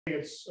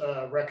It's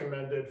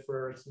recommended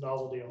for its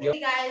novelty.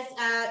 Hey guys,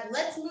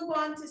 let's move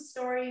on to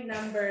story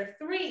number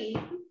 3.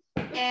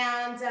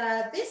 And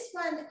this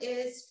one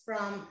is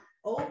from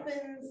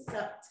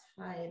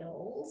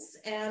OpenSubtitles.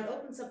 And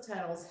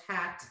OpenSubtitles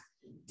hacked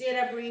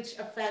data breach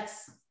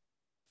affects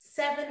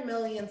 7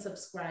 million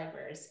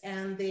subscribers.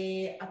 And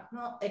they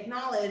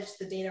acknowledged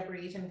the data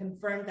breach and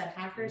confirmed that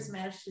hackers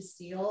managed to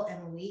steal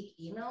and leak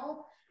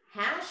email,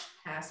 hash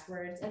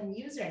passwords, and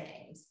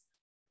usernames.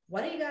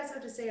 What do you guys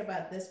have to say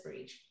about this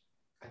breach?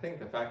 I think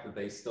the fact that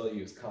they still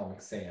use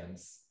Comic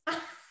Sans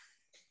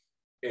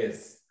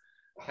is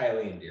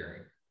highly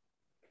endearing.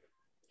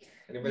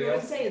 Anybody You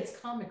else? would say it's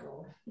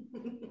comical,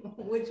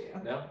 would you?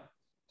 No,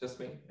 just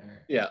me. All right.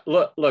 Yeah,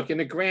 look. In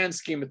the grand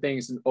scheme of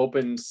things, an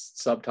open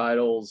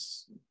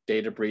subtitles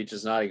data breach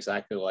is not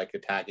exactly like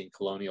attacking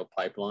Colonial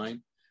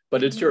Pipeline,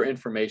 but it's your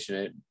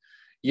information.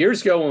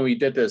 Years ago when we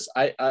did this,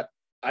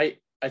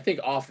 I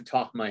think off the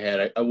top of my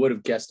head, I would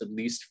have guessed at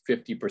least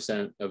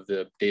 50% of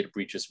the data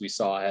breaches we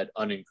saw had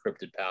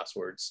unencrypted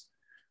passwords.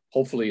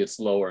 Hopefully it's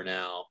lower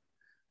now,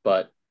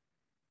 but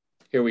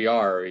here we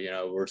are,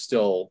 we're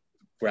still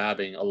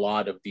grabbing a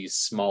lot of these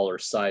smaller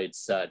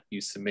sites that you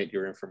submit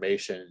your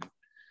information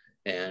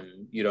and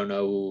you don't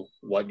know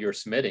what you're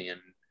submitting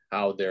and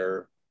how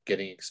they're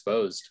getting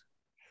exposed.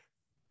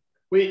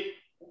 I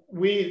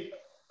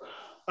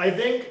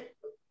think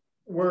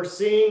we're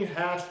seeing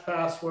hashed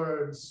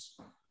passwords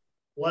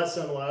less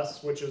and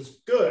less, which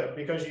is good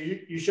because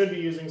you should be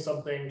using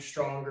something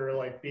stronger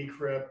like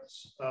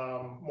bcrypt,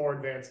 more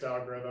advanced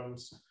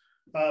algorithms.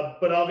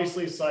 But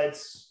obviously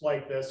sites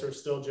like this are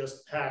still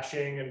just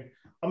hashing, and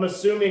I'm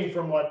assuming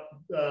from what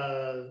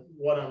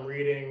I'm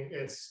reading,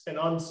 it's an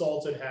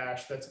unsalted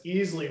hash that's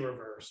easily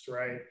reversed,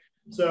 right?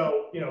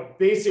 So,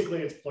 basically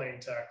it's plain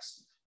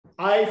text.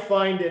 I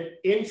find it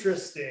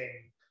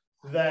interesting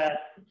that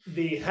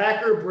the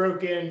hacker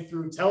broke in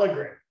through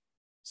Telegram.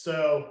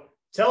 So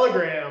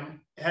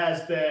Telegram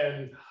has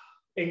been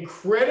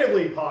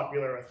incredibly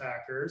popular with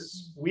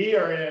hackers. We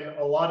are in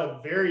a lot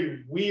of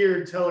very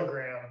weird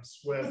telegrams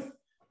with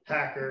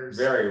hackers.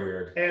 Very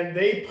weird. And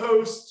they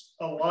post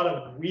a lot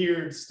of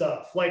weird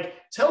stuff. Like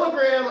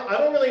Telegram, I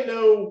don't really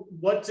know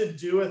what to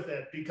do with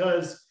it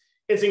because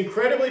it's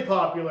incredibly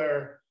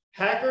popular.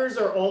 Hackers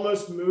are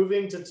almost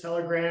moving to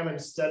Telegram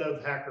instead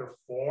of hacker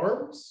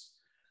forums.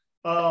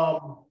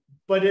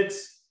 But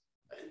it's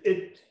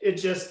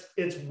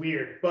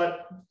weird.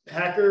 But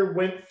hacker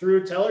went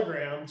through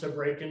Telegram to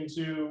break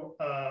into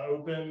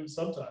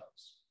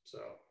OpenSubtitles. So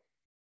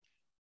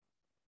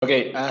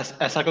okay,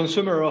 as a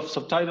consumer of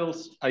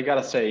subtitles, I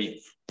gotta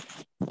say,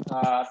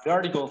 the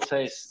article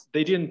says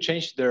they didn't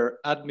change their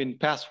admin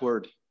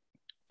password,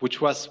 which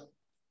was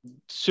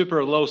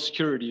super low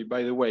security,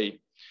 by the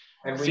way.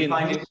 And we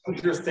find it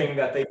interesting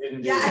that they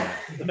didn't do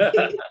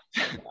that.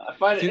 I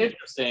find it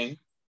interesting.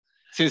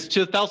 Since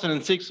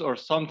 2006 or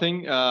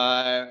something,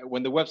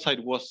 when the website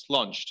was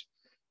launched.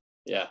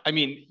 Yeah. I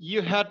mean,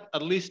 you had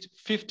at least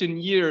 15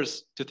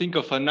 years to think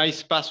of a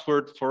nice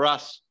password for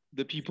us,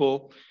 the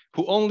people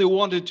who only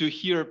wanted to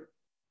hear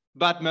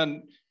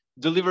Batman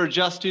deliver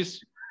justice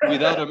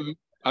without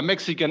a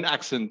Mexican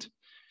accent.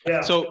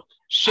 Yeah. So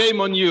shame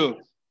on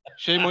you.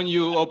 Shame on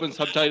you,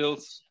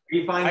 OpenSubtitles.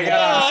 I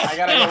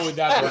gotta go with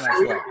that one as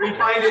well. We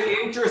find it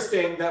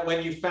interesting that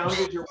when you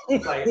founded your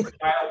website, the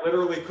guy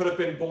literally could have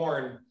been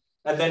born.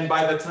 And then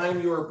by the time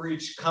you were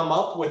breached, come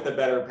up with a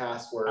better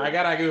password. I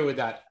gotta agree with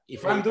that.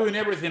 If I'm doing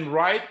everything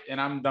right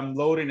and I'm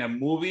downloading a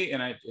movie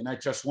and I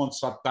just want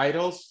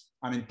subtitles,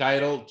 I'm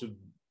entitled to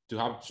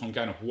have some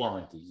kind of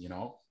warranty,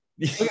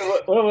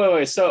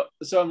 Wait. So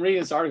I'm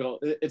reading this article.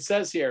 It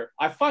says here,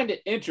 I find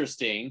it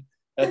interesting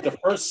that the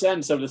first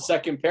sentence of the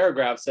second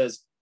paragraph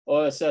says,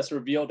 OSS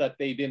revealed that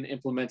they didn't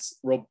implement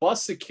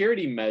robust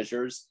security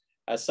measures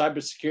as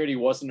cybersecurity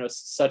wasn't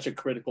such a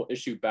critical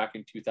issue back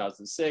in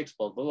 2006,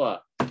 blah, blah, blah.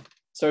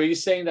 So are you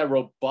saying that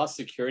robust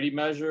security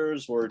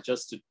measures were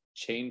just to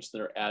change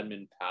their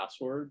admin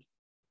password?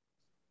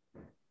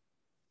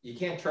 You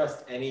can't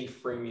trust any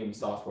freemium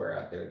software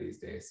out there these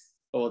days.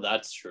 Oh,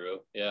 that's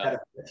true. Yeah.